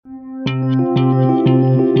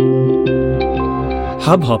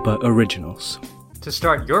Hubhopper Originals. To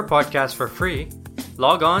start your podcast for free,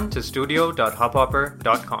 log on to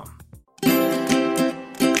studio.hubhopper.com.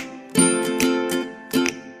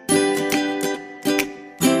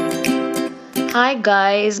 Hi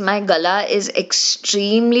guys, my gala is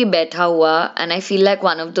extremely betha hua and I feel like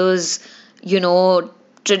one of those,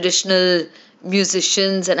 traditional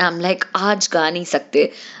musicians and I'm like, aaj ga nahi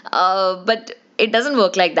sakte. But it doesn't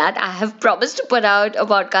work like that. I have promised to put out a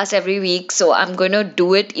podcast every week, so I'm going to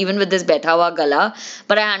do it even with this betha hua gala.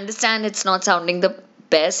 But I understand it's not sounding the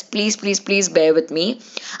best. Please bear with me.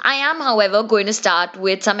 I am, however, going to start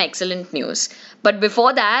with some excellent news. But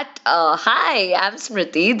before that, hi, I'm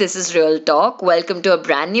Smriti. This is Real Talk. Welcome to a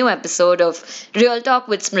brand new episode of Real Talk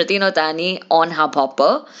with Smriti Notani on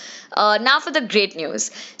Hubhopper. Now for the great news.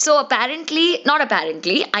 So not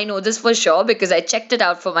apparently, I know this for sure because I checked it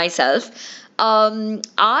out for myself.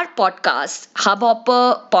 Our podcasts,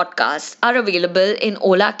 Hubhopper podcasts, are available in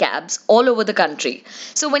Ola cabs all over the country.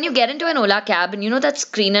 So when you get into an Ola cab and you know that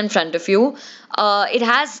screen in front of you, it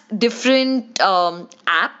has different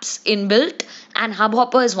apps inbuilt and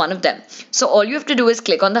Hubhopper is one of them. So all you have to do is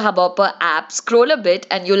click on the Hubhopper app, scroll a bit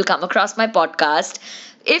and you'll come across my podcast.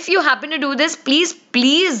 If you happen to do this, please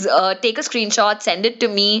take a screenshot, send it to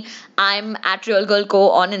me. I'm at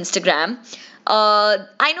RealGirlCo on Instagram.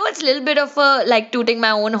 I know it's a little bit of a like tooting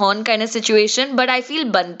my own horn kind of situation, but I feel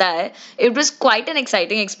banta hai. It was quite an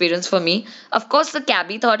exciting experience for me. Of course, the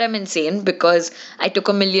cabbie thought I'm insane because I took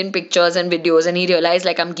a million pictures and videos and he realized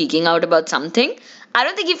like I'm geeking out about something. I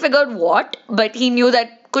don't think he figured what, but he knew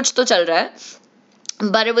that kuch to chal raha hai.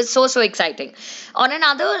 But it was so exciting. On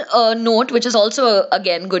another note, which is also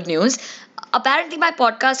again good news, apparently my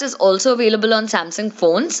podcast is also available on Samsung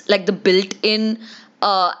phones, like the built-in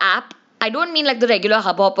app. I don't mean like the regular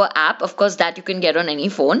Hubhopper app. Of course, that you can get on any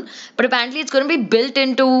phone. But apparently it's going to be built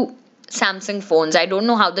into Samsung phones. I don't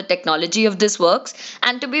know how the technology of this works.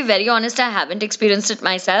 And to be very honest, I haven't experienced it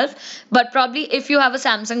myself. But probably if you have a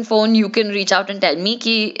Samsung phone, you can reach out and tell me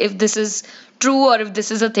if this is true or if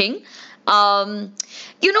this is a thing.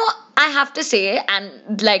 I have to say,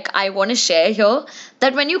 and like I want to share here,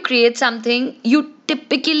 that when you create something, you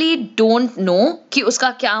typically don't know कि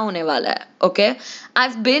उसका क्या होने वाला है. Okay,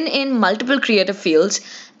 I've been in multiple creative fields,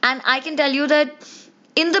 and I can tell you that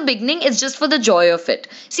in the beginning, it's just for the joy of it.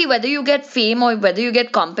 See, whether you get fame or whether you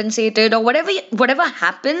get compensated or whatever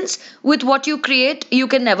happens with what you create, you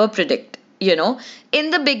can never predict. In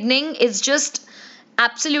the beginning, it's just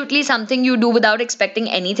absolutely something you do without expecting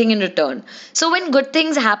anything in return. So when good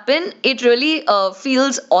things happen, it really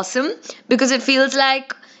feels awesome because it feels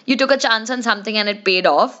like you took a chance on something and it paid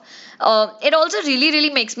off. It also really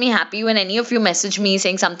makes me happy when any of you message me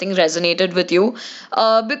saying something resonated with you,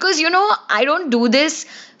 because I don't do this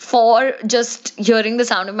for just hearing the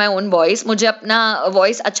sound of my own voice. मुझे अपना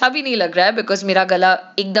voice अच्छा भी नहीं लग रहा है because मेरा गला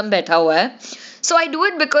एकदम बैठा हुआ है. So I do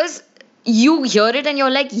it because you hear it and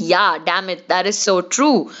you're like, yeah, damn it, that is so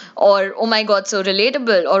true, or oh my god, so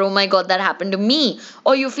relatable, or oh my god, that happened to me,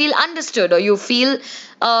 or you feel understood, or you feel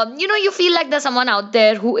you feel like there's someone out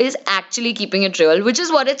there who is actually keeping it real, which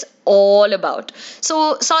is what it's all about.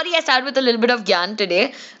 So sorry I started with a little bit of gyan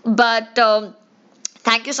today, but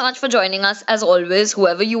thank you so much for joining us as always,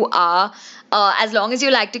 whoever you are. As long as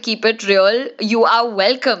you like to keep it real, you are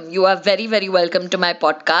welcome. You are very welcome to my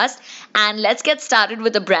podcast. And let's get started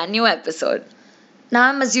with a brand new episode. Now,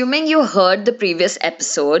 I'm assuming you heard the previous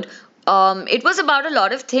episode. It was about a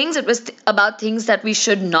lot of things. It was about things that we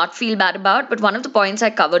should not feel bad about. But one of the points I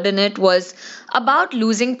covered in it was about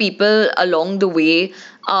losing people along the way.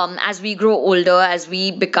 As we grow older, as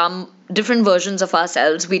we become different versions of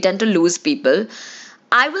ourselves, we tend to lose people.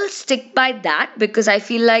 I will stick by that because I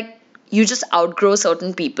feel like you just outgrow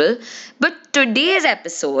certain people. But today's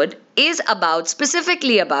episode is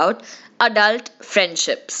specifically about adult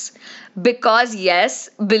friendships. Because yes,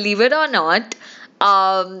 believe it or not,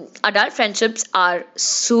 adult friendships are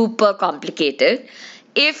super complicated.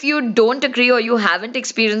 If you don't agree or you haven't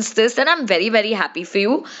experienced this, then I'm very happy for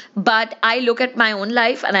you. But I look at my own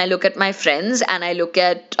life and I look at my friends and I look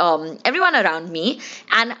at everyone around me.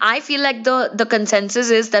 And I feel like the consensus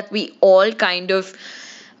is that we all kind of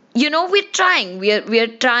we're trying. We're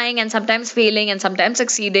trying and sometimes failing and sometimes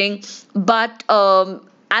succeeding. But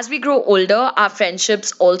as we grow older, our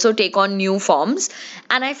friendships also take on new forms.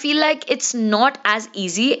 And I feel like it's not as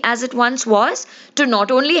easy as it once was to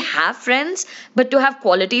not only have friends, but to have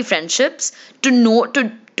quality friendships, to know,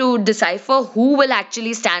 to decipher who will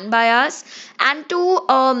actually stand by us, and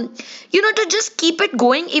to just keep it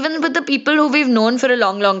going even with the people who we've known for a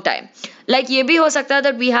long time. Like ये भी हो सकता है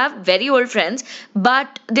that we have very old friends,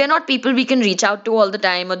 but they're not people we can reach out to all the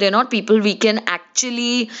time, or they're not people we can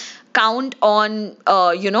actually count on,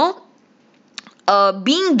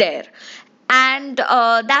 being there. And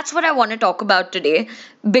that's what I want to talk about today,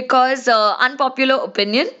 because unpopular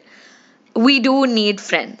opinion, we do need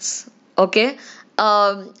friends. Okay.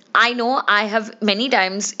 I know I have many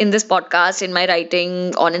times in this podcast, in my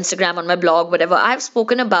writing, on Instagram, on my blog, whatever, I've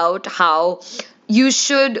spoken about how you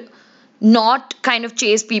should not kind of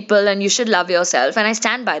chase people and you should love yourself. And I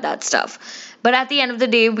stand by that stuff. But at the end of the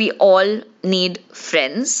day, we all need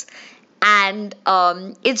friends. And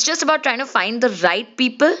it's just about trying to find the right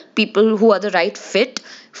people, people who are the right fit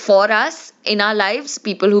for us in our lives,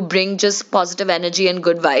 people who bring just positive energy and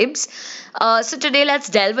good vibes. So today, let's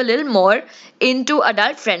delve a little more into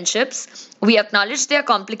adult friendships. We acknowledge they're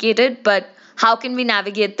complicated, but how can we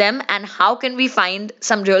navigate them, and how can we find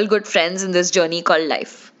some real good friends in this journey called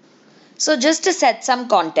life? So, just to set some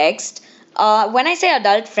context, when I say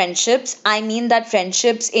adult friendships, I mean that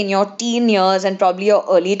friendships in your teen years and probably your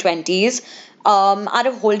early 20s are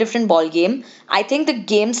a whole different ball game. I think the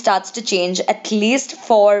game starts to change, at least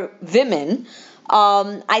for women.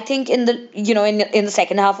 I think in the in the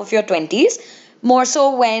second half of your 20s, more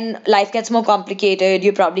so when life gets more complicated,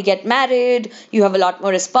 you probably get married, you have a lot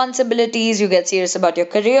more responsibilities, you get serious about your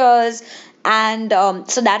careers, and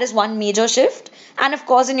so that is one major shift. And of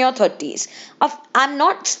course, in your 30s, I'm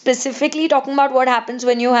not specifically talking about what happens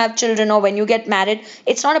when you have children or when you get married.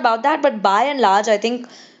 It's not about that, but by and large, I think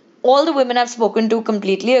all the women I've spoken to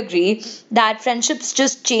completely agree that friendships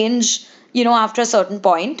just change, after a certain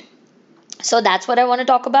point. So that's what I want to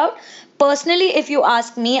talk about. Personally, if you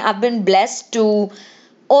ask me, I've been blessed to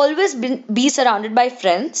always be surrounded by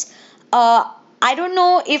friends. I don't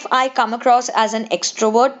know if I come across as an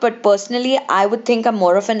extrovert, but personally, I would think I'm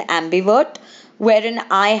more of an ambivert, wherein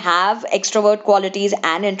I have extrovert qualities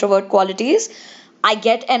and introvert qualities. I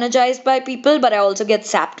get energized by people, but I also get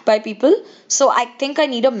sapped by people. So I think I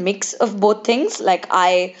need a mix of both things. Like,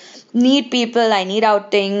 I need people, I need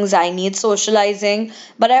outings, I need socializing,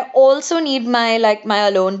 but I also need my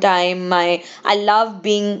alone time. I love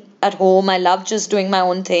being at home. I love just doing my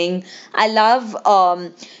own thing. I love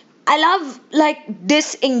like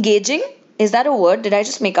disengaging. Is that a word? Did I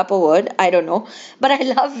just make up a word? I don't know. But I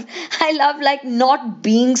love like not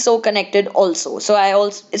being so connected also.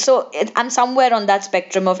 I'm somewhere on that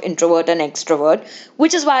spectrum of introvert and extrovert,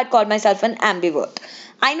 which is why I'd call myself an ambivert.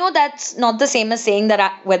 I know that's not the same as saying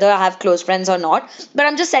that whether I have close friends or not, but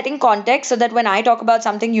I'm just setting context so that when I talk about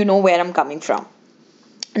something, you know where I'm coming from.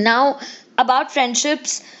 Now, about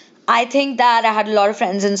friendships, I think that I had a lot of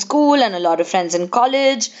friends in school and a lot of friends in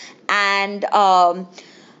college, and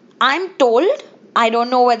I'm told, I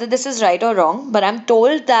don't know whether this is right or wrong, but I'm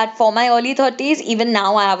told that for my early 30s, even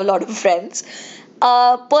now I have a lot of friends.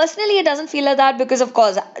 Personally, it doesn't feel like that because, of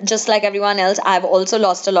course, just like everyone else, I've also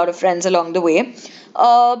lost a lot of friends along the way.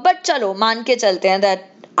 But chalo, मान के चलते हैं that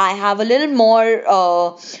I have a little more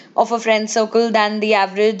of a friend circle than the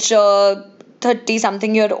average 30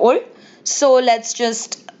 something year old. So let's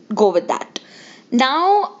just go with that.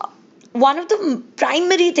 Now, one of the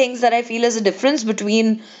primary things that I feel is a difference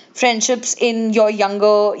between friendships in your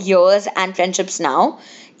younger years and friendships now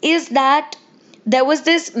is that there was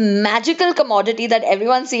this magical commodity that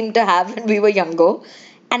everyone seemed to have when we were younger,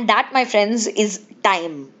 and that, my friends, is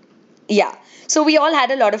time. Yeah. So we all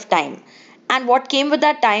had a lot of time. And what came with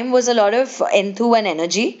that time was a lot of enthu and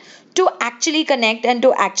energy to actually connect and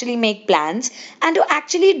to actually make plans and to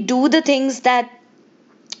actually do the things that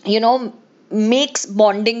makes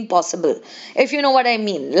bonding possible, if you know what I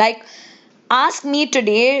mean. Like, ask me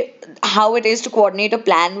today how it is to coordinate a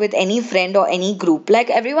plan with any friend or any group. Like,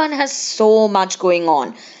 everyone has so much going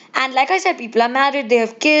on, and like I said, people are married, they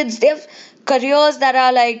have kids, they have careers that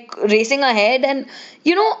are like racing ahead, and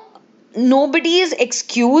you know nobody's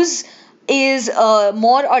excuse is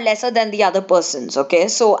more or lesser than the other person's. Okay,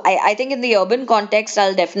 so I think in the urban context,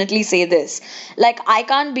 I'll definitely say this. Like, I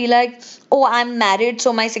can't be like, oh, I'm married,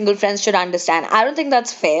 so my single friends should understand. I don't think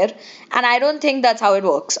that's fair, and I don't think that's how it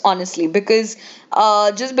works, honestly, because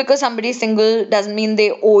just because somebody's single doesn't mean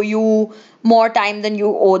they owe you more time than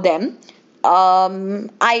you owe them.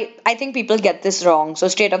 I think people get this wrong, so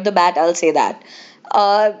straight off the bat, I'll say that.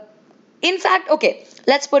 Uh, in fact, okay,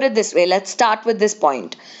 let's put it this way. Let's start with this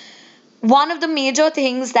point. One of the major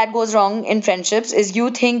things that goes wrong in friendships is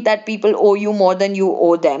you think that people owe you more than you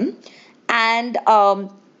owe them. And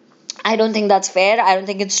I don't think that's fair. I don't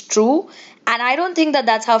think it's true. And I don't think that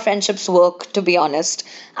that's how friendships work, to be honest.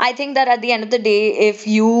 I think that at the end of the day, if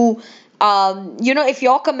if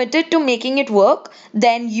you're committed to making it work,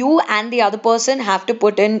 then you and the other person have to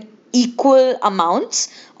put in equal amounts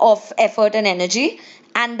of effort and energy.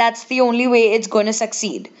 and that's the only way it's going to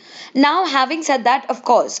succeed. Now, having said that, of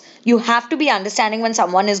course, you have to be understanding when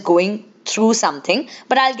someone is going through something,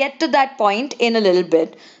 but I'll get to that point in a little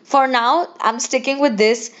bit. For now, I'm sticking with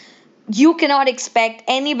this. You cannot expect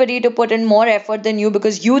anybody to put in more effort than you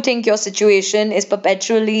because you think your situation is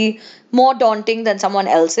perpetually more daunting than someone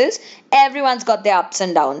else's. Everyone's got their ups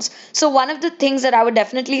and downs. So, one of the things that I would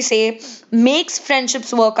definitely say makes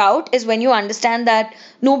friendships work out is when you understand that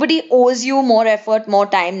nobody owes you more effort, more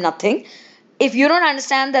time, nothing. If you don't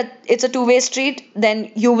understand that it's a two-way street,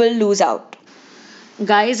 then you will lose out.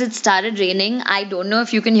 Guys, it started raining. I don't know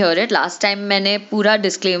if you can hear it. Last time मैंने पूरा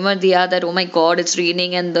disclaimer दिया that oh my god it's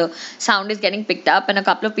raining and the sound is getting picked up, and a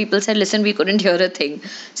couple of people said listen we couldn't hear a thing.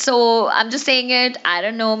 So I'm just saying it. I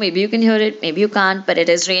don't know, maybe you can hear it, maybe you can't, but it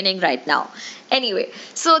is raining right now. Anyway,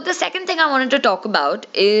 so the second thing I wanted to talk about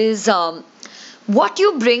is what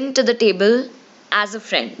you bring to the table as a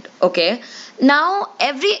friend. Okay, now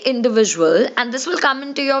every individual, and this will come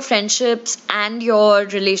into your friendships and your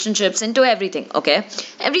relationships, into everything. Okay,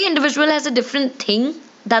 every individual has a different thing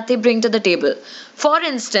that they bring to the table. For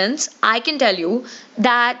instance, I can tell you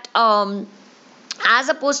that as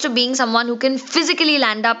opposed to being someone who can physically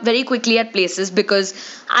land up very quickly at places, because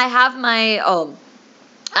I have my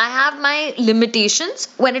I have my limitations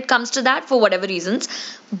when it comes to that for whatever reasons,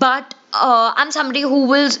 but I'm somebody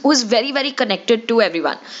who's very very connected to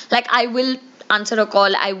everyone. Like I will answer a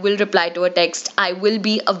call, I will reply to a text, I will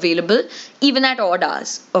be available even at odd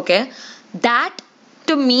hours. Okay, that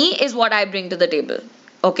to me is what I bring to the table.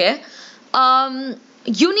 Okay,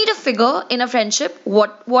 you need to figure in a friendship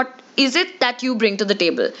what is it that you bring to the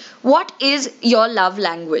table. What is your love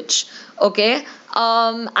language? Okay,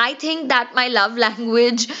 I think that my love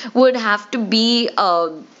language would have to be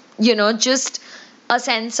just a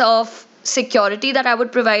sense of security that I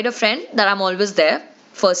would provide a friend, that I'm always there,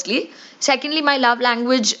 firstly. Secondly, my love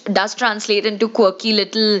language does translate into quirky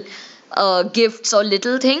little gifts or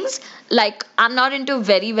little things. Like, I'm not into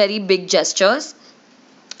very, very big gestures.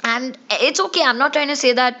 And it's okay. I'm not trying to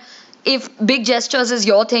say that if big gestures is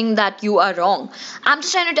your thing, that you are wrong. I'm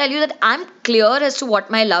just trying to tell you that I'm clear as to what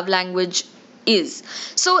my love language is.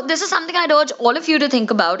 So, this is something I'd urge all of you to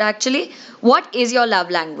think about actually. What is your love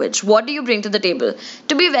language? What do you bring to the table?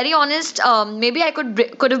 To be very honest, maybe I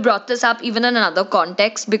could have brought this up even in another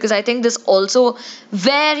context, because I think this also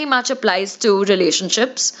very much applies to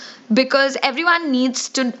relationships, because everyone needs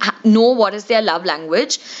to know what is their love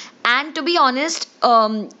language. And to be honest,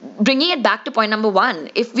 bringing it back to point number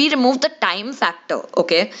one, if we remove the time factor,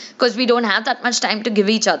 okay, because we don't have that much time to give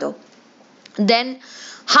each other, then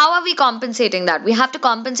how are we compensating that? We have to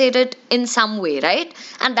compensate it in some way, right?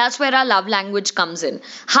 And that's where our love language comes in.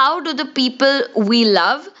 How do the people we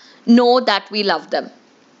love know that we love them?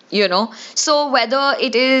 So whether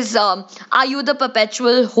it is are you the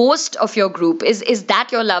perpetual host of your group? Is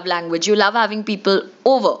that your love language? You love having people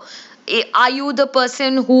over. Are you the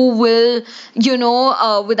person who will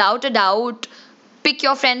without a doubt pick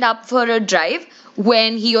your friend up for a drive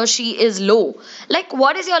when he or she is low? Like,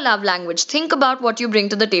 what is your love language? Think about what you bring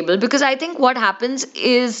to the table, because I think what happens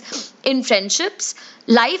is in friendships,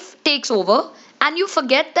 life takes over and you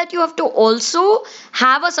forget that you have to also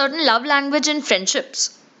have a certain love language in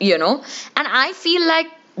friendships. And I feel like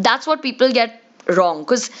that's what people get wrong,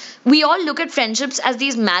 because we all look at friendships as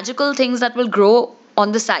these magical things that will grow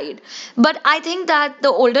on the side. But I think that the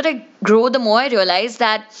older I grow, the more I realize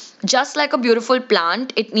that just like a beautiful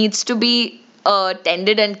plant, it needs to be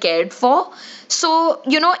tended and cared for. So,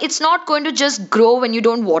 it's not going to just grow when you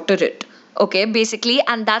don't water it. Okay, basically,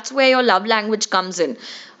 and that's where your love language comes in.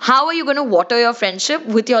 How are you going to water your friendship?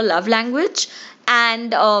 With your love language.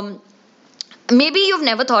 And maybe you've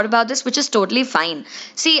never thought about this, which is totally fine.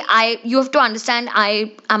 See, you have to understand,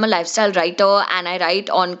 I am a lifestyle writer and I write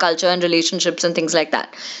on culture and relationships and things like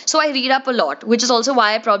that. So I read up a lot, which is also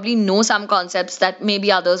why I probably know some concepts that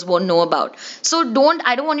maybe others won't know about. So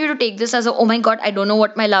I don't want you to take this as a, oh my god, I don't know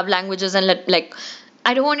what my love language is, and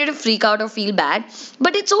I don't want you to freak out or feel bad,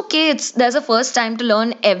 but it's okay. There's a first time to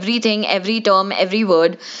learn everything, every term, every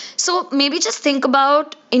word. So maybe just think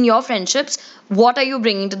about in your friendships, what are you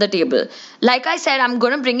bringing to the table? Like I said, I'm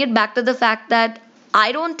going to bring it back to the fact that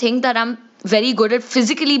I don't think that I'm very good at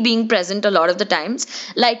physically being present a lot of the times.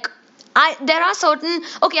 Like, there are certain,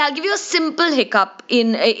 okay, I'll give you a simple hiccup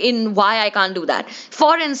in why I can't do that.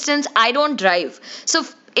 For instance, I don't drive. So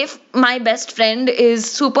if my best friend is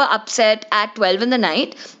super upset at 12 in the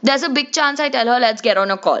night, there's a big chance I tell her, let's get on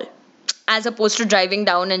a call, as opposed to driving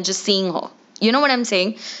down and just seeing her. You know what I'm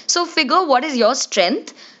saying? So figure what is your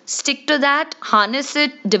strength, stick to that, harness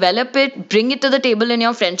it, develop it, bring it to the table in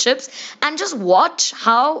your friendships, and just watch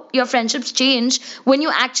how your friendships change when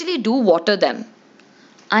you actually do water them.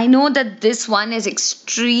 I know that this one is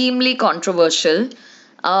extremely controversial.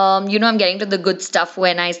 I'm getting to the good stuff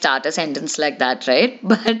when I start a sentence like that, right?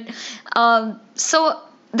 So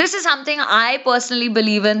this is something I personally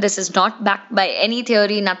believe in. This is not backed by any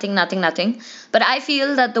theory, nothing, nothing, nothing. But I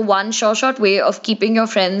feel that the one short way of keeping your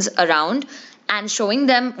friends around and showing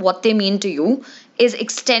them what they mean to you is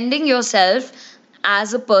extending yourself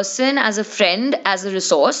as a person, as a friend, as a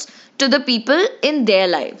resource to the people in their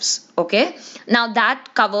lives. Okay. Now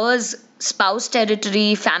that covers spouse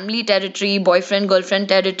territory, family territory, boyfriend, girlfriend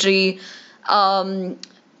territory. Um,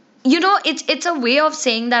 it's a way of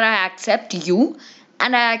saying that I accept you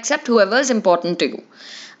and I accept whoever is important to you.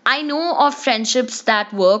 I know of friendships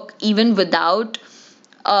that work even without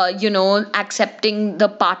accepting the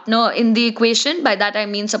partner in the equation. By that I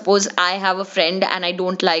mean, suppose I have a friend and I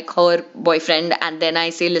don't like her boyfriend, and then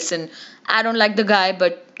I say, listen, I don't like the guy,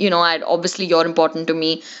 but obviously you're important to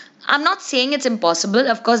me. I'm not saying it's impossible.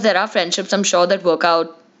 Of course, there are friendships, I'm sure, that work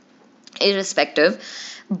out irrespective.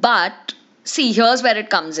 But see, here's where it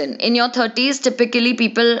comes in. In your 30s, typically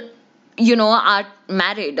people, are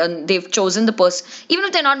married and they've chosen the person. Even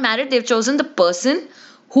if they're not married, they've chosen the person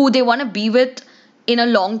who they want to be with in a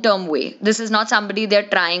long term way. This is not somebody they're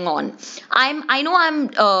trying on. I know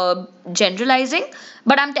I'm generalizing,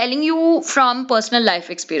 but I'm telling you from personal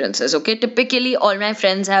life experiences. Okay, typically all my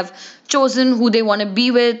friends have chosen who they want to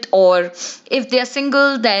be with, or if they're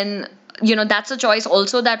single, then that's a choice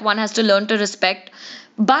also that one has to learn to respect.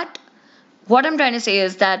 But what I'm trying to say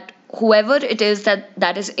is that whoever it is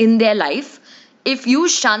that is in their life, if you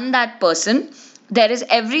shun that person, there is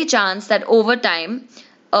every chance that over time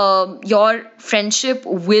your friendship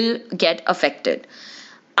will get affected.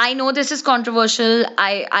 I know this is controversial.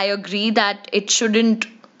 I agree that it shouldn't.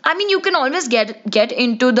 I mean, you can always get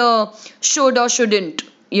into the should or shouldn't,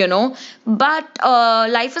 but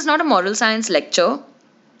life is not a moral science lecture.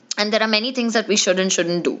 And there are many things that we should and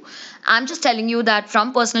shouldn't do. I'm just telling you that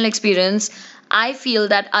from personal experience, I feel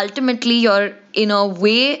that ultimately you're in a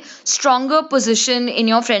way stronger position in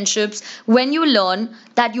your friendships when you learn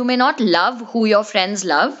that you may not love who your friends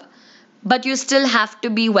love, but you still have to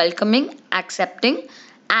be welcoming, accepting,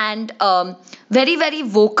 and very, very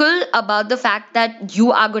vocal about the fact that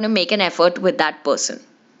you are going to make an effort with that person.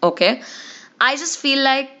 Okay? I just feel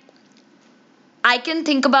like I can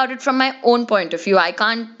think about it from my own point of view. I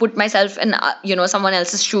can't put myself in someone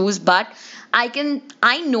else's shoes, but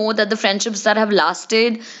I know that the friendships that have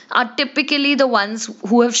lasted are typically the ones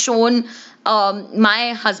who have shown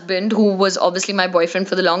my husband, who was obviously my boyfriend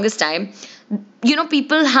for the longest time.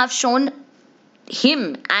 People have shown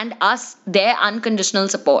him and us their unconditional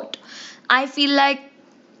support. I feel like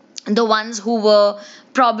the ones who were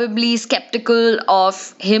probably skeptical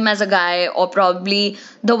of him as a guy, or probably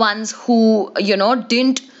the ones who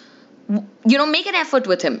didn't make an effort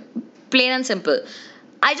with him, plain and simple.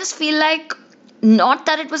 I just feel like, not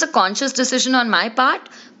that it was a conscious decision on my part,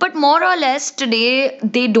 but more or less today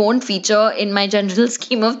they don't feature in my general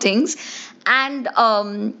scheme of things. And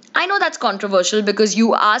I know that's controversial because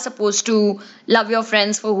you are supposed to love your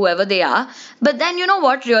friends for whoever they are, but then you know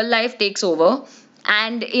what, real life takes over.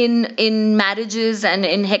 And in marriages and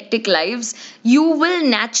in hectic lives, you will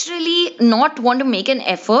naturally not want to make an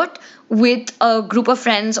effort with a group of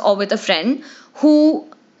friends or with a friend who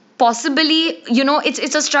possibly,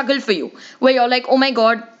 it's a struggle for you, where you're like, oh my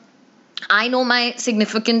god, I know my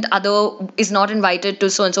significant other is not invited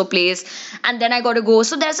to so and so place, and then I got to go.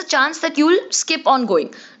 So there's a chance that you'll skip on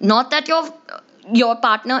going. Not that your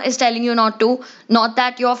partner is telling you not to, not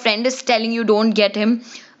that your friend is telling you don't get him,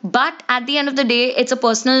 but at the end of the day, it's a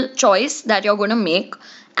personal choice that you're going to make.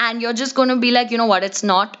 And you're just going to be like, you know what, it's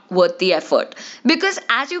not worth the effort. Because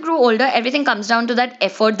as you grow older, everything comes down to that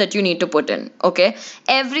effort that you need to put in. Okay.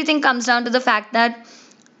 Everything comes down to the fact that,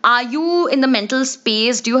 are you in the mental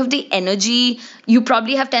space? Do you have the energy? You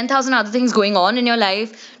probably have 10,000 other things going on in your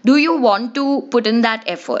life. Do you want to put in that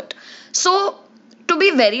effort? So, to be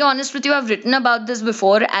very honest with you, I've written about this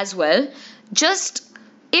before as well. Just,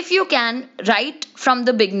 if you can, right from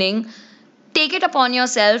the beginning, take it upon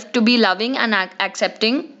yourself to be loving and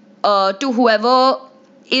accepting to whoever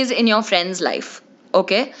is in your friend's life.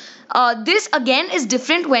 Okay. This again is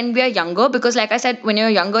different when we are younger, because like I said, when you're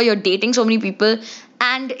younger, you're dating so many people,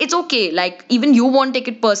 and it's okay. Like, even you won't take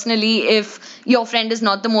it personally if your friend is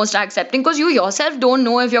not the most accepting, because you yourself don't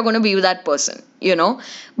know if you're going to be with that person,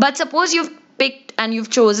 But suppose you've picked and you've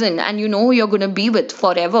chosen and you know who you're going to be with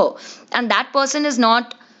forever, and that person is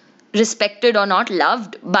not respected or not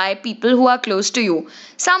loved by people who are close to you,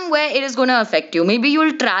 somewhere it is going to affect you. Maybe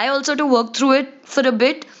you'll try also to work through it for a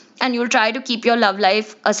bit, and you'll try to keep your love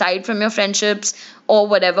life aside from your friendships or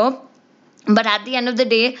whatever. But at the end of the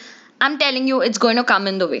day, I'm telling you, it's going to come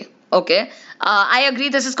in the way. Okay. I agree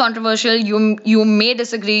this is controversial. You may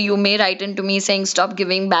disagree. You may write into me saying stop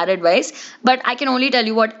giving bad advice. But I can only tell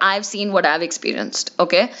you what I've seen, what I've experienced.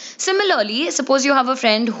 Okay. Similarly, suppose you have a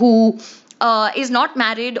friend who is not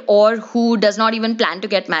married or who does not even plan to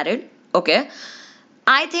get married. Okay.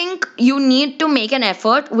 I think you need to make an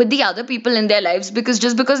effort with the other people in their lives, because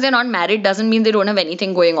just because they're not married doesn't mean they don't have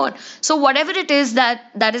anything going on. So whatever it is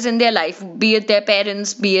that is in their life, be it their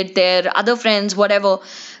parents, be it their other friends, whatever,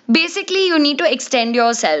 basically you need to extend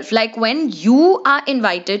yourself. Like when you are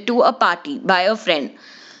invited to a party by a friend,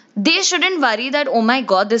 they shouldn't worry that, oh my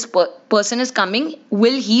god, this person is coming,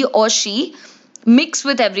 will he or she mix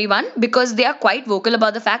with everyone, because they are quite vocal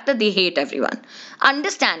about the fact that they hate everyone.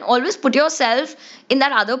 Understand, always put yourself in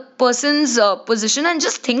that other person's position and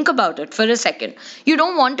just think about it for a second. You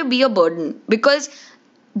don't want to be a burden, because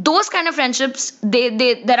those kind of friendships, they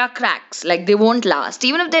there are cracks, like they won't last.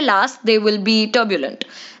 Even if they last, they will be turbulent,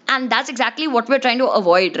 and that's exactly what we're trying to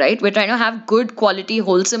avoid, right? We're trying to have good quality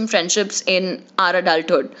wholesome friendships in our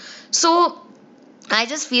adulthood. So I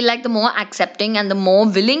just feel like the more accepting and the more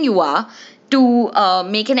willing you are to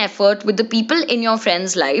make an effort with the people in your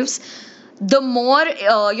friends' lives, the more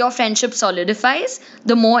your friendship solidifies,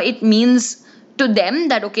 the more it means to them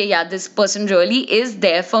that, okay, yeah, this person really is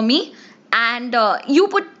there for me. And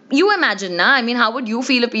you imagine, na? I mean, how would you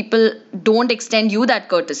feel if people don't extend you that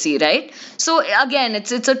courtesy, right? So again,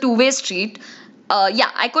 it's a two-way street.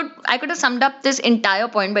 Yeah, I could have summed up this entire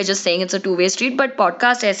point by just saying it's a two-way street, but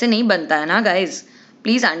podcast ऐसे नहीं बनता है ना, guys.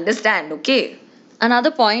 Please understand, okay?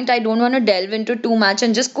 Another point I don't want to delve into too much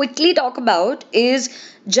and just quickly talk about is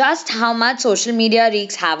just how much social media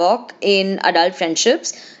wreaks havoc in adult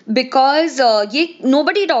friendships, because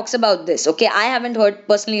nobody talks about this. Okay, I haven't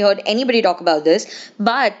personally heard anybody talk about this,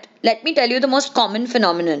 but let me tell you the most common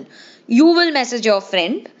phenomenon. You will message your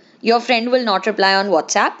friend will not reply on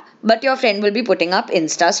WhatsApp, but your friend will be putting up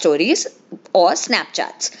Insta stories or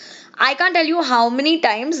Snapchats. I can't tell you how many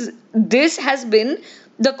times this has been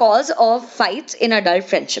the cause of fights in adult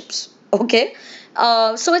friendships. Okay.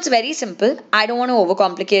 So it's very simple. I don't want to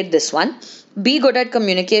overcomplicate this one. Be good at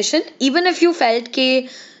communication. Even if you felt ke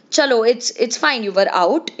chalo, it's fine. You were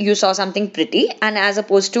out, you saw something pretty, and as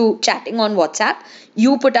opposed to chatting on WhatsApp,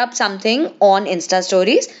 you put up something on Insta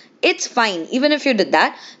stories. It's fine, even if you did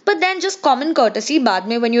that. But then just common courtesy, बाद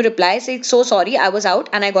में when you reply, say, so sorry, I was out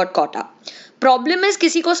and I got caught up. Problem is,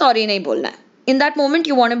 किसी को sorry नहीं बोलना है. In that moment,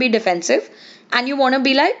 you want to be defensive and you want to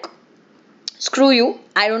be like, screw you,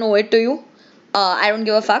 I don't owe it to you. I don't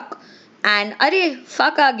give a fuck. And अरे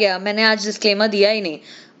fuck आ गया, मैंने आज disclaimer दिया ही नहीं.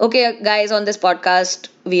 Okay, guys, on this podcast,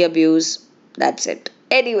 we abuse. That's it.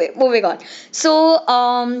 Anyway, moving on. So,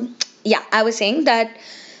 yeah, I was saying that,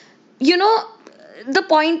 you know, the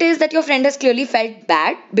point is that your friend has clearly felt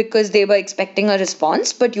bad because they were expecting a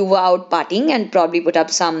response, but you were out partying and probably put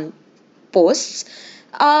up some posts.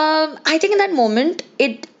 I think in that moment,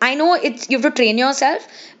 I know it's you have to train yourself,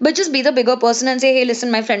 but just be the bigger person and say, hey,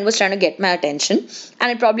 listen, my friend was trying to get my attention,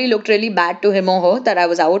 and it probably looked really bad to him or her that I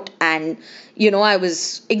was out and I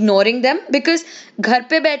was ignoring them, because घर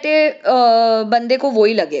पे बैठे बंदे को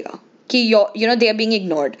वही लगेगा कि they are being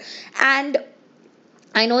ignored. And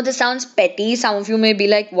I know this sounds petty. Some of you may be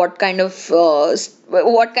like, what kind of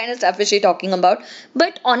stuff is she talking about?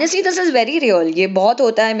 But honestly, this is very real. ये बहुत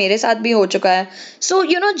होता है, मेरे साथ भी हो चुका है. So,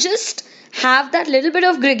 just have that little bit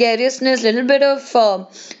of gregariousness, little bit of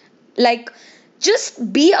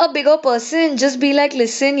just be a bigger person. Just be like,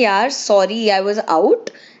 listen, yaar, sorry, I was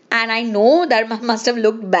out. And I know that must have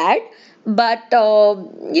looked bad. But,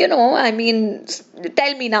 I mean,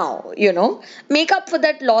 tell me now, make up for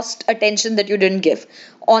that lost attention that you didn't give.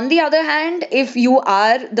 On the other hand, if you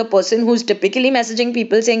are the person who's typically messaging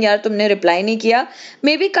people saying, yaar, tumne reply nahi kiya,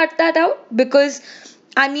 maybe cut that out, because,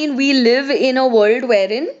 I mean, we live in a world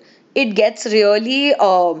wherein it gets really,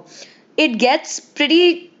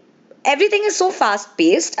 everything is so fast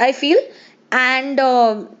paced, I feel. And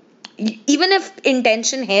even if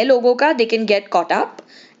intention hai logo ka, they can get caught up.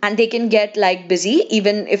 And they can get busy,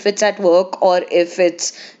 even if it's at work or if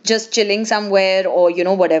it's just chilling somewhere or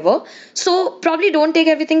whatever. So probably don't take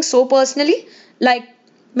everything so personally.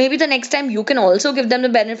 Maybe the next time you can also give them the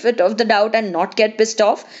benefit of the doubt and not get pissed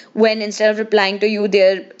off when instead of replying to you,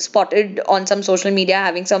 they're spotted on some social media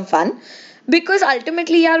having some fun. Because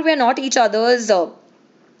ultimately, we're not each other's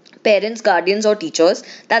parents, guardians, or teachers.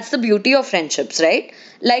 That's the beauty of friendships, right?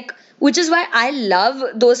 Like, which is why I love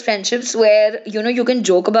those friendships where you can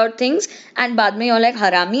joke about things and बाद में you're like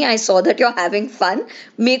harami, I saw that you're having fun.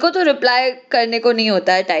 मेरे को तो reply करने को नहीं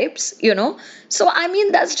होता है types. So I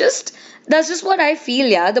mean that's just what I feel.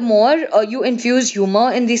 Yeah, the more you infuse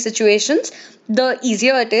humor in these situations, the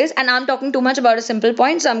easier it is. And I'm talking too much about a simple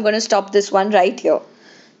point, so I'm going to stop this one right here.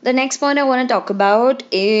 The next point I want to talk about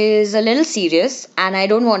is a little serious, and I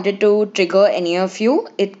don't want it to trigger any of you.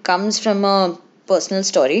 It comes from a personal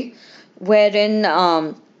story wherein,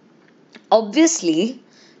 obviously,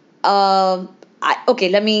 okay,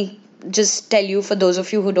 let me just tell you for those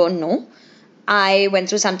of you who don't know. I went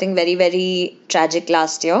through something very, very tragic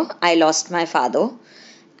last year. I lost my father,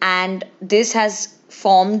 and this has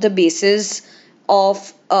formed the basis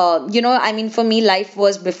of I mean, for me, life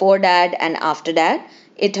was before dad and after dad.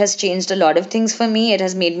 It has changed a lot of things for me. It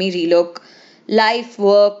has made me relook life,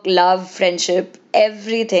 work, love, friendship,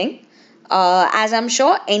 everything, as I'm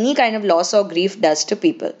sure any kind of loss or grief does to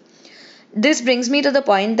people. This brings me to the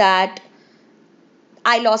point that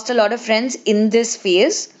I lost a lot of friends in this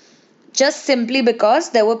phase just simply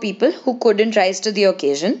because there were people who couldn't rise to the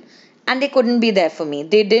occasion and they couldn't be there for me.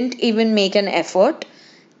 They didn't even make an effort,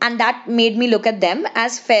 and that made me look at them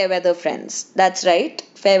as fair weather friends. That's right.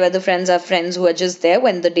 Fair weather friends are friends who are just there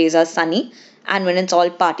when the days are sunny and when it's all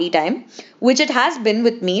party time, which it has been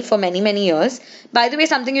with me for many, many years. By the way,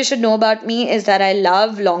 something you should know about me is that I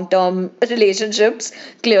love long term relationships,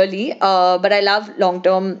 clearly, but I love long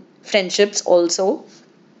term friendships also.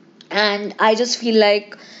 And I just feel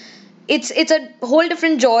like it's a whole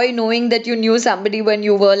different joy knowing that you knew somebody when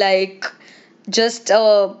you were like just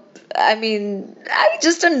I mean,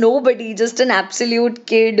 just a nobody, just an absolute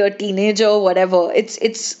kid, a teenager, whatever.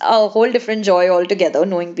 It's a whole different joy altogether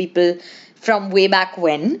knowing people from way back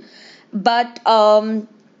when. But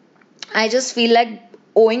I just feel like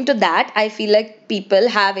owing to that, I feel like people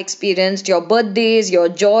have experienced your birthdays, your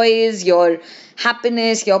joys, your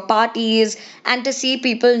happiness, your parties, and to see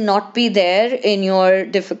people not be there in your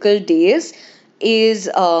difficult days is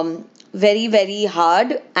very, very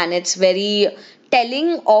hard, and it's very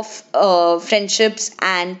telling of friendships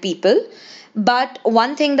and people. But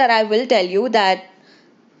one thing that I will tell you that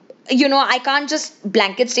I can't just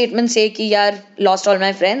blanket statement say ki yaar lost all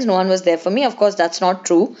my friends, no one was there for me. Of course, that's not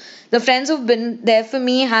true. The friends who've been there for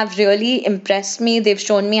me have really impressed me. They've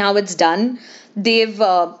shown me how it's done. They've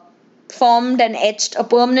formed and etched a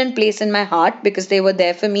permanent place in my heart because they were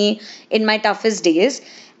there for me in my toughest days.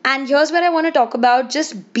 And here's where I want to talk about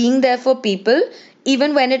just being there for people,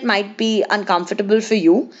 even when it might be uncomfortable for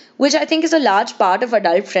you, which I think is a large part of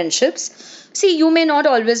adult friendships. See, you may not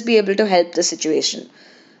always be able to help the situation.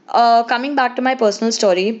 Coming back to my personal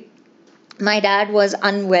story, my dad was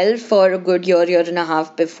unwell for a good year and a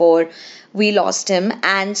half before we lost him.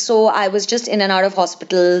 And so I was just in and out of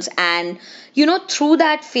hospitals. And, through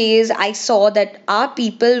that phase, I saw that are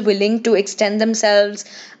people willing to extend themselves?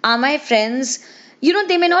 Are my friends,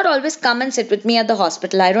 they may not always come and sit with me at the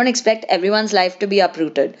hospital. I don't expect everyone's life to be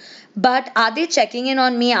uprooted. But are they checking in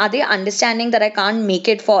on me? Are they understanding that I can't make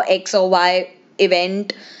it for X or Y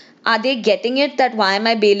event? Are they getting it that why am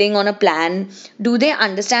I bailing on a plan? Do they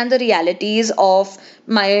understand the realities of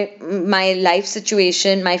my life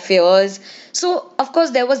situation, my fears? So of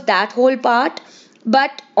course there was that whole part,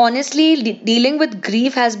 but honestly dealing with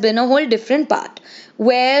grief has been a whole different part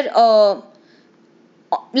where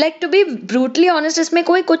like to be brutally honest इसमें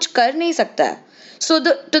कोई कुछ कर नहीं सकता है. So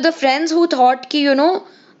to the friends who thought कि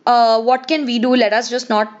what can we do, let us just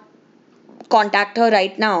not contact her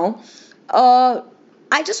right now.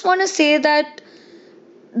 I just want to say that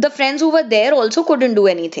the friends who were there also couldn't do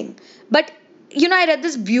anything. But I read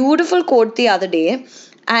this beautiful quote the other day,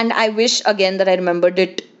 and I wish again that I remembered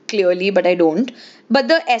it clearly, but I don't. But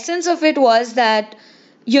the essence of it was that,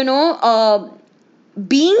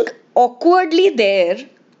 being awkwardly there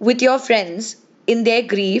with your friends in their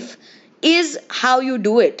grief is how you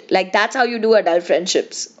do it. Like, that's how you do adult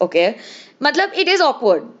friendships, okay? मतलब it is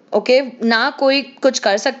awkward, okay? ना कोई कुछ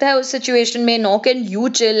कर सकता है उस situation में, nor can you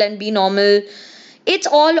chill and be normal. It's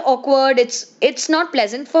all awkward. It's not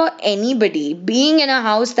pleasant for anybody. Being in a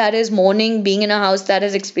house that is mourning, being in a house that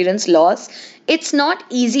has experienced loss, it's not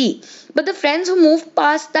easy. But the friends who move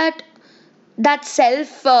past that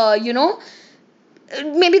self,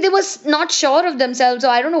 maybe they was not sure of themselves, or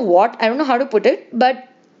I don't know what, I don't know how to put it, but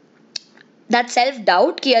that self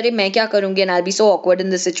doubt कि अरे मैं क्या करूँगी, and I'll be so awkward in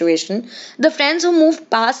this situation. The friends who moved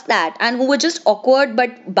past that and who were just awkward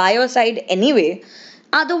but by your side anyway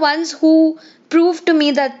are the ones who prove to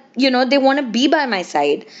me that, they want to be by my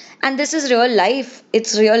side. And this is real life.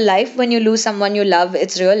 It's real life when you lose someone you love.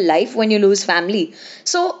 It's real life when you lose family.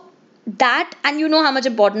 So that, and you know how much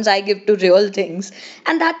importance I give to real things.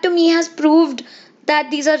 And that to me has proved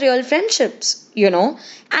that these are real friendships.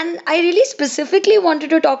 And I really specifically wanted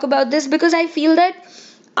to talk about this because I feel that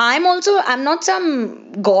I'm not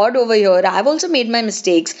some god over here. I've also made my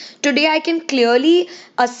mistakes. Today I can clearly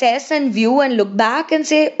assess and view and look back and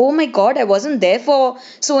say, oh my god, I wasn't there for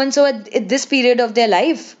so and so at this period of their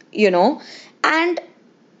life. And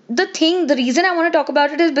the reason I want to talk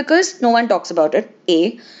about it is because no one talks about it.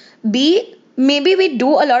 A. B, maybe we do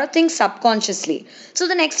a lot of things subconsciously. So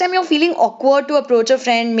the next time you're feeling awkward to approach a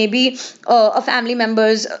friend, maybe a family member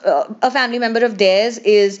of theirs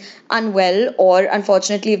is unwell, or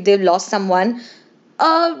unfortunately if they've lost someone,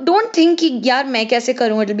 don't think कि यार मैं कैसे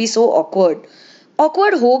करूं, it'll be so awkward.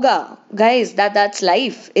 Awkward hoga, guys. That's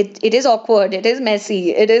life. It is awkward. It is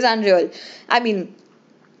messy. It is unreal. I mean,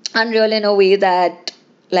 unreal in a way that,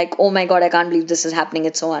 like, oh my god, I can't believe this is happening.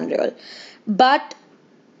 It's so unreal. But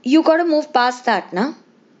you got to move past that, na?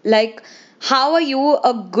 Like, how are you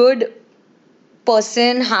a good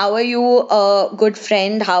person? How are you a good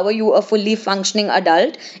friend? How are you a fully functioning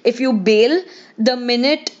adult if you bail the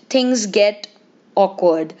minute things get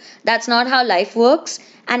awkward? That's not how life works.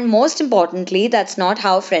 And most importantly, that's not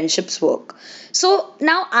how friendships work. So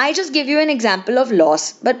now I just give you an example of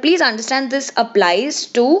loss, but please understand this applies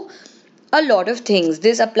to a lot of things.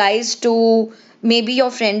 This applies to, maybe your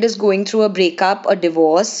friend is going through a breakup, a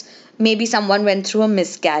divorce, maybe someone went through a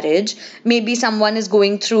miscarriage, maybe someone is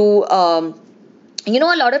going through, a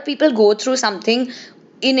lot of people go through something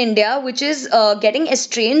in India which is getting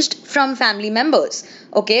estranged from family members.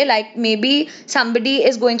 Okay, like maybe somebody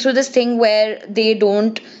is going through this thing where they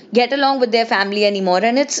don't get along with their family anymore,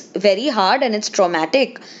 and it's very hard and it's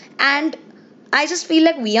traumatic. And I just feel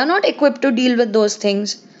like we are not equipped to deal with those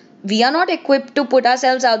things. We are not equipped to put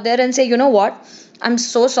ourselves out there and say, you know what, I'm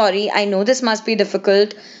so sorry, I know this must be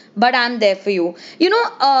difficult, but I'm there for you.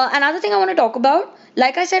 Another thing I want to talk about,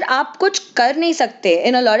 like I said, आप कुछ कर नहीं सकते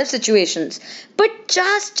in a lot of situations, but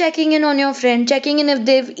just checking in on your friend, checking in if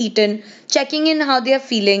they've eaten, checking in how they are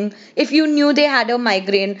feeling. If you knew they had a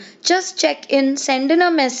migraine, just check in, send in a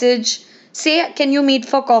message, say, can you meet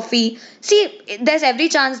for coffee? See, there's every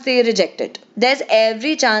chance they reject it. There's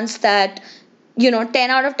every chance that 10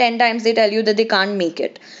 out of 10 times they tell you that they can't make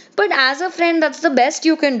it. But as a friend, that's the best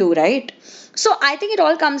you can do, right? So I think it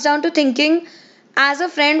all comes down to thinking, as a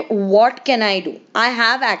friend, what can I do? I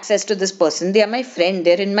have access to this person. They are my friend.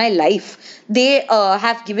 They're in my life. They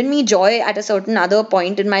have given me joy at a certain other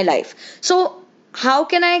point in my life. So how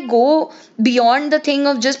can I go beyond the thing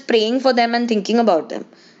of just praying for them and thinking about them?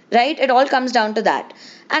 Right? It all comes down to that.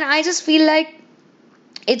 And I just feel like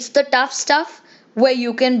it's the tough stuff where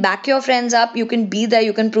you can back your friends up, you can be there,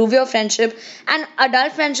 you can prove your friendship. And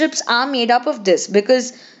adult friendships are made up of this,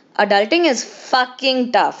 because adulting is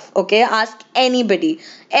fucking tough. Okay, ask anybody.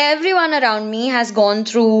 Everyone around me has gone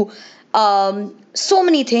through so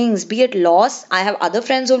many things, be it loss. I have other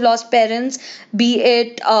friends who've lost parents, be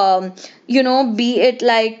it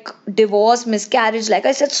like divorce, miscarriage, like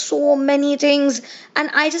I said, so many things. And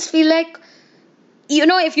I just feel like,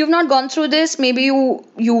 if you've not gone through this, maybe you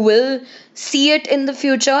will see it in the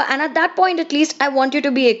future. And at that point, at least, I want you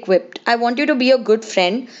to be equipped. I want you to be a good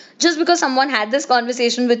friend. Just because someone had this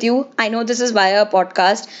conversation with you, I know this is via a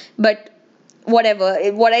podcast, but whatever,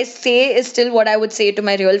 what I say is still what I would say to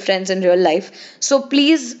my real friends in real life. So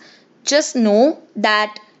please just know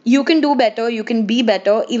that you can do better, you can be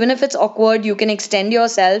better. Even if it's awkward, you can extend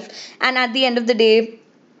yourself. And at the end of the day,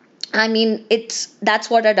 I mean, that's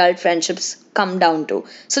what adult friendships come down to.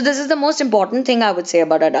 So this is the most important thing I would say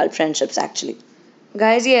about adult friendships, actually.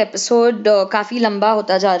 Guys, ये episode काफी लंबा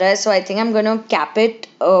होता जा रहा है, so I think I'm gonna cap it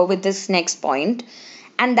with this next point.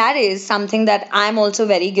 And that is something that I'm also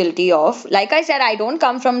very guilty of. Like I said, I don't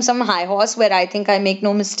come from some high horse where I think I make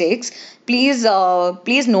no mistakes. Please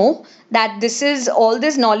know that all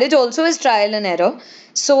this knowledge also is trial and error.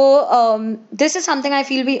 So this is something I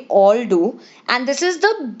feel we all do, and this is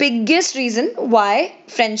the biggest reason why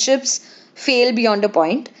friendships fail beyond a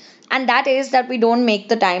point, and that is that we don't make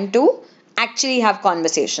the time to actually have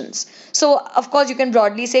conversations. So of course you can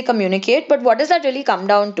broadly say communicate, but what does that really come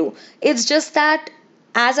down to? It's just that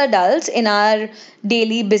as adults in our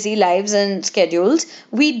daily busy lives and schedules,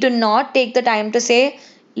 we do not take the time to say,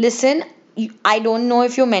 listen, I don't know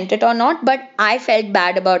if you meant it or not, but I felt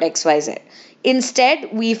bad about XYZ. Instead,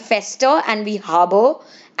 we fester and we harbor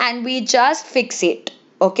and we just fixate.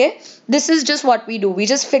 Okay? This is just what we do. We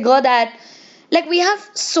just figure that, like, we have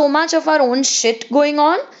so much of our own shit going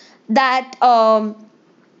on that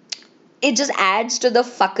it just adds to the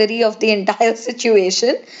fuckery of the entire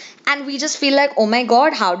situation. And we just feel like, oh my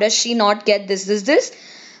god, how does she not get this?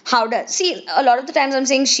 How does, see, a lot of the times I'm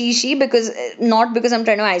saying she because not because I'm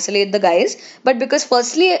trying to isolate the guys, but because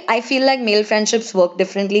firstly I feel like male friendships work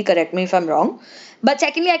differently, correct me if I'm wrong, but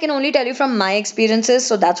secondly I can only tell you from my experiences,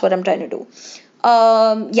 so that's what I'm trying to do.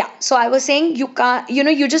 Yeah, so I was saying, you can't,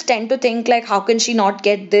 you just tend to think like, how can she not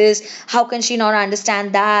get this, how can she not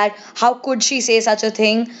understand that, how could she say such a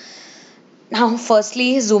thing. Now,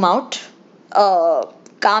 firstly, zoom out,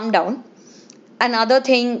 calm down. Another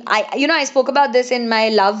thing, I spoke about this in my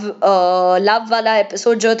love wala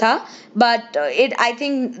episode jo tha, but it I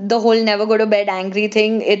think the whole never go to bed angry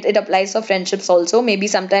thing, it applies for friendships also. Maybe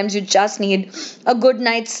sometimes you just need a good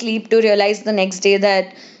night's sleep to realize the next day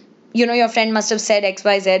that your friend must have said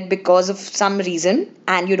XYZ because of some reason,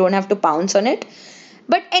 and you don't have to pounce on it.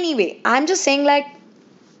 But anyway, I'm just saying, like,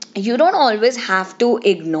 you don't always have to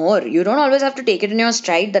ignore, you don't always have to take it in your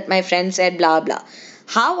stride that my friend said blah blah.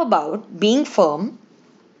 How about being firm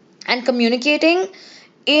and communicating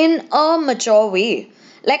in a mature way?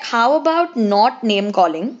 Like, how about not name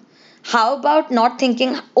calling? How about not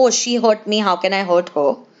thinking, oh, she hurt me, how can I hurt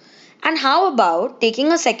her? And how about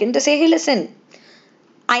taking a second to say, hey, listen,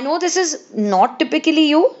 I know this is not typically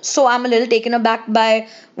you, so I'm a little taken aback by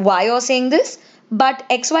why you're saying this, but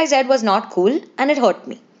XYZ was not cool and it hurt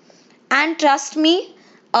me. And trust me,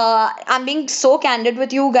 I'm being so candid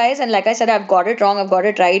with you guys. And like I said, I've got it wrong, I've got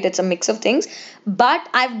it right. It's a mix of things. But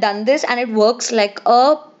I've done this and it works like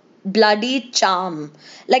a bloody charm.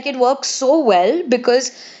 Like, it works so well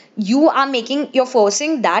because you're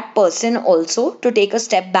forcing that person also to take a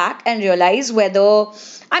step back and realize whether,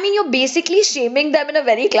 I mean, you're basically shaming them in a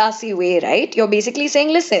very classy way, right? You're basically saying,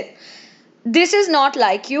 listen, this is not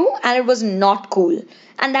like you and it was not cool.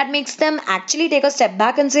 And that makes them actually take a step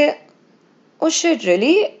back and say, oh shit,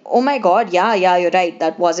 really? Oh my god, yeah, you're right.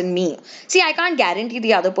 That wasn't me. See, I can't guarantee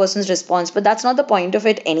the other person's response, but that's not the point of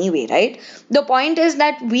it anyway, right? The point is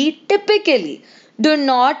that we typically do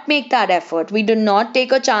not make that effort. We do not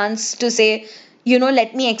take a chance to say,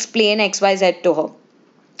 let me explain XYZ to her.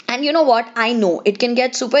 And you know what? I know it can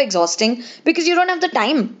get super exhausting because you don't have the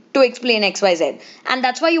time to explain XYZ. And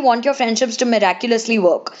that's why you want your friendships to miraculously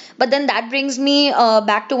work. But then that brings me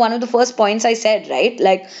back to one of the first points I said, right?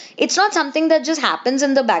 Like, it's not something that just happens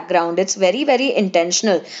in the background, it's very, very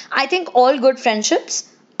intentional. I think all good friendships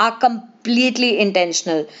are completely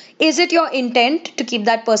intentional. Is it your intent to keep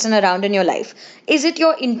that person around in your life? Is it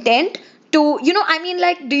your intent to, I mean,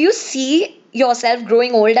 like, do you see yourself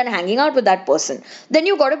growing old and hanging out with that person? Then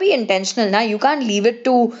you got to be intentional now. You can't leave it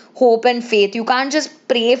to hope and faith. You can't just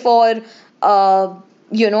pray for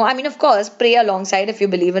I mean, of course, pray alongside if you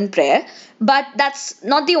believe in prayer, but that's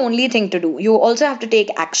not the only thing to do. You also have to take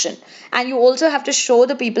action, and you also have to show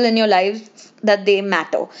the people in your life that they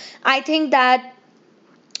matter. I think that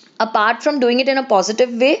apart from doing it in a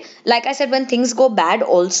positive way, like I said, when things go bad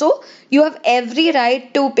also, you have every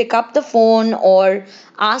right to pick up the phone or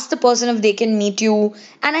ask the person if they can meet you.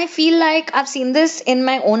 And I feel like I've seen this in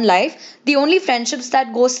my own life. The only friendships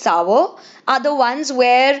that go sour are the ones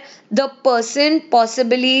where the person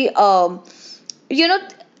possibly you know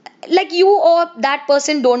like you or that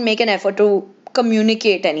person don't make an effort to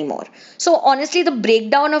communicate anymore. So honestly, the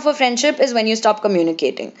breakdown of a friendship is when you stop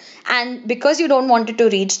communicating. And because you don't want it to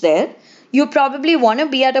reach there, you probably want to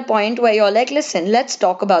be at a point where you're like, listen, let's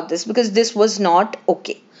talk about this because this was not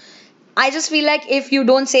okay. I just feel like if you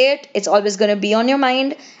don't say it, it's always going to be on your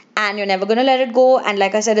mind and you're never going to let it go. And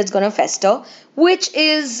like I said, it's going to fester, which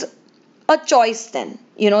is a choice then.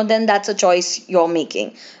 Then that's a choice you're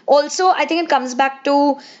making. Also, I think it comes back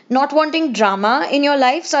to not wanting drama in your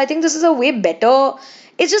life. So I think this is a way better,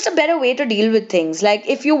 it's just a better way to deal with things. Like,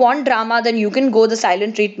 if you want drama, then you can go the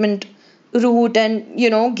silent treatment route and,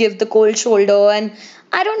 give the cold shoulder. And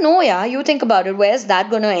I don't know, yeah, you think about it. Where's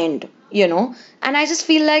that going to end? And I just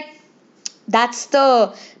feel like that's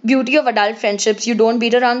the beauty of adult friendships. You don't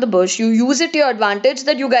beat around the bush. You use it to your advantage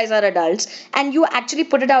that you guys are adults, and you actually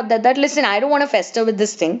put it out there that, listen, I don't want to fester with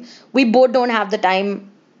this thing. We both don't have the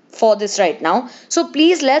time for this right now. So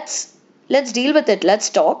please, let's deal with it. Let's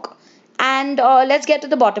talk, and let's get to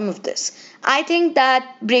the bottom of this. I think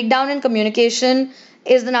that breakdown in communication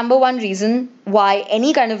is the number one reason why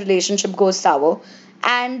any kind of relationship goes sour.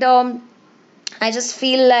 And I just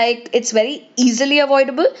feel like it's very easily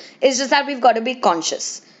avoidable. It's just that we've got to be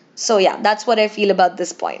conscious. So, yeah, that's what I feel about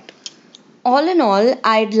this point. All in all,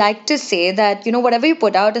 I'd like to say that, whatever you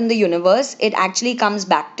put out in the universe, it actually comes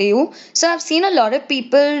back to you. So, I've seen a lot of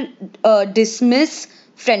people dismiss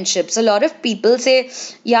friendships. A lot of people say,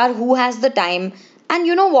 yeah, who has the time? And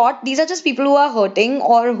you know what? These are just people who are hurting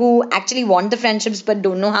or who actually want the friendships but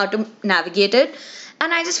don't know how to navigate it.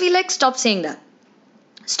 And I just feel like stop saying that.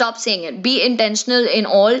 Stop saying it. Be intentional in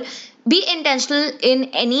all. Be intentional in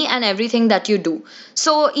any and everything that you do.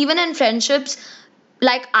 So even in friendships,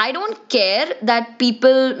 like I don't care that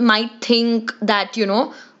people might think that,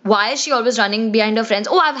 why is she always running behind her friends?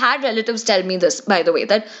 Oh, I've had relatives tell me this, by the way,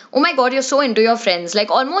 that, oh my God, you're so into your friends. Like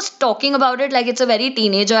almost talking about it like it's a very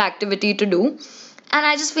teenager activity to do. And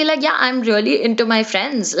I just feel like, yeah, I'm really into my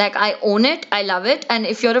friends. Like I own it. I love it. And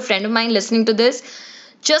if you're a friend of mine listening to this,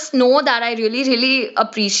 just know that I really, really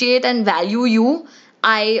appreciate and value you.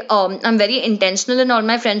 I'm very intentional in all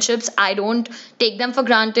my friendships. I don't take them for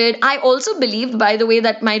granted. I also believe, by the way,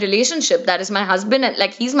 that my relationship, that is my husband,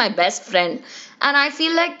 like he's my best friend. And I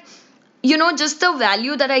feel like, just the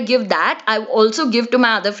value that I give that, I also give to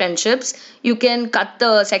my other friendships. You can cut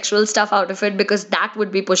the sexual stuff out of it because that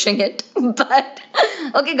would be pushing it. But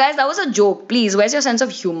okay, guys, that was a joke. Please, where's your sense of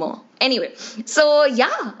humor? Anyway, so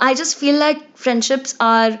yeah, I just feel like friendships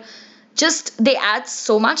are they add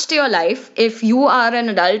so much to your life. If you are an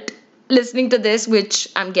adult listening to this, which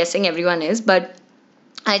I'm guessing everyone is, but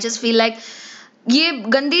I just feel like ये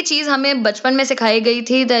गंदी चीज हमें बचपन में सिखाई गई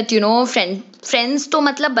थी that friends तो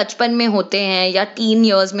मतलब बचपन में होते हैं या teen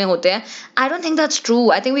years में होते हैं. I don't think that's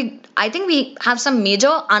true. I think we have some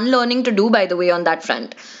major unlearning to do, by the way, on that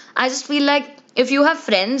front. I just feel like if you have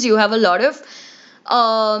friends, you have a lot of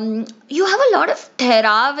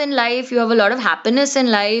ठहराव in life, you have a lot of happiness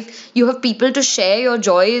in life, you have people to share your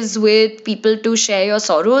joys with, people to share your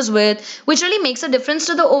sorrows with, which really makes a difference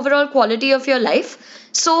to the overall quality of your life.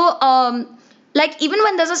 So like even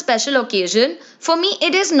when there's a special occasion, for me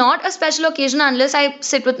it is not a special occasion unless I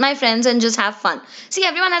sit with my friends and just have fun. See,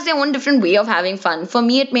 everyone has their own different way of having fun. For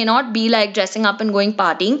me it may not be like dressing up and going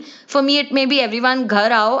partying. For me it may be everyone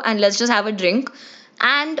ghar aao and let's just have a drink.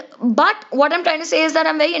 But what I'm trying to say is that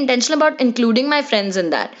I'm very intentional about including my friends in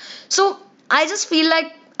that. So I just feel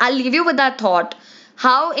like I'll leave you with that thought.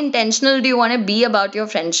 How intentional do you want to be about your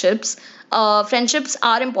friendships? Friendships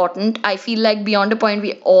are important. I feel like beyond a point,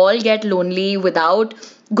 we all get lonely without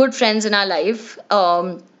good friends in our life.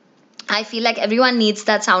 I feel like everyone needs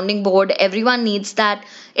that sounding board. Everyone needs that.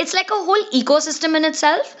 It's like a whole ecosystem in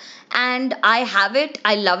itself. And I have it,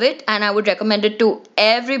 I love it, and I would recommend it to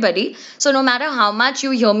everybody. So no matter how much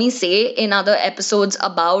you hear me say in other episodes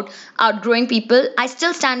about outgrowing people, I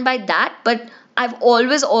still stand by that. But I've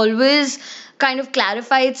always kind of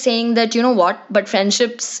clarified saying that, but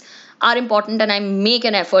friendships are important and I make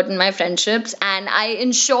an effort in my friendships. And I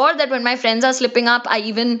ensure that when my friends are slipping up, I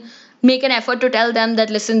even make an effort to tell them that,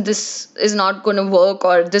 listen, this is not going to work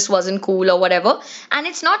or this wasn't cool or whatever. And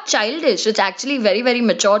it's not childish. It's actually very, very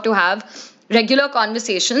mature to have regular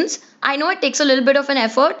conversations. I know it takes a little bit of an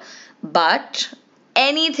effort, but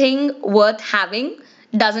anything worth having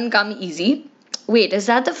doesn't come easy. Wait, is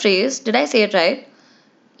that the phrase? Did I say it right?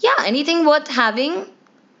 Yeah, anything worth having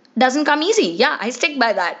doesn't come easy. Yeah, I stick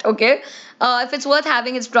by that. Okay. If it's worth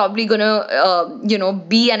having, it's probably gonna,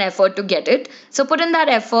 be an effort to get it. So put in that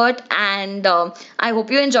effort, and I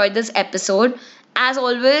hope you enjoyed this episode. As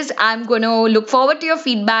always, I'm gonna look forward to your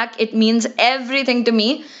feedback. It means everything to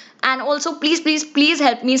me. And also, please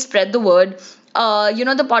help me spread the word.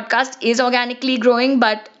 The podcast is organically growing,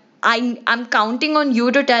 but I'm counting on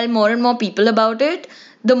you to tell more and more people about it.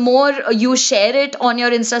 The more you share it on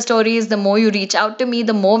your Insta stories, the more you reach out to me,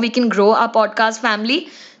 the more we can grow our podcast family.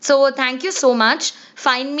 So thank you so much.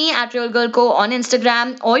 Find me at RealGirlCo on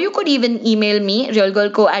Instagram, or you could even email me,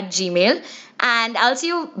 realgirlco@gmail. And I'll see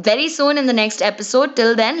you very soon in the next episode.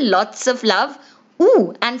 Till then, lots of love,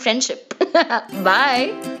 and friendship.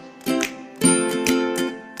 Bye.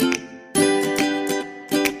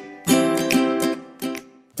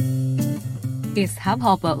 इस hub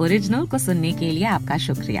hopper original को सुनने के लिए आपका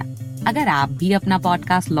शुक्रिया। अगर आप भी अपना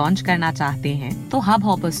पॉडकास्ट लॉन्च करना चाहते हैं, तो हब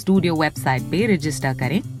हॉपर स्टूडियो वेबसाइट पे रजिस्टर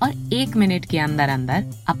करें और 1 मिनट के अंदर अंदर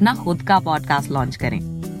अपना खुद का पॉडकास्ट लॉन्च करें।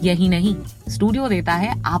 यही नहीं, स्टूडियो देता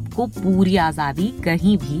है आपको पूरी आजादी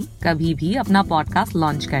कहीं भी कभी भी अपना पॉडकास्ट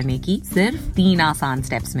लॉन्च करने की, सिर्फ 3 आसान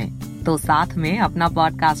स्टेप्स में। तो साथ में अपना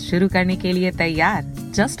पॉडकास्ट शुरू करने के लिए तैयार?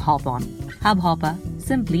 Just hop on Hubhopper,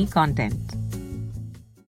 simply content.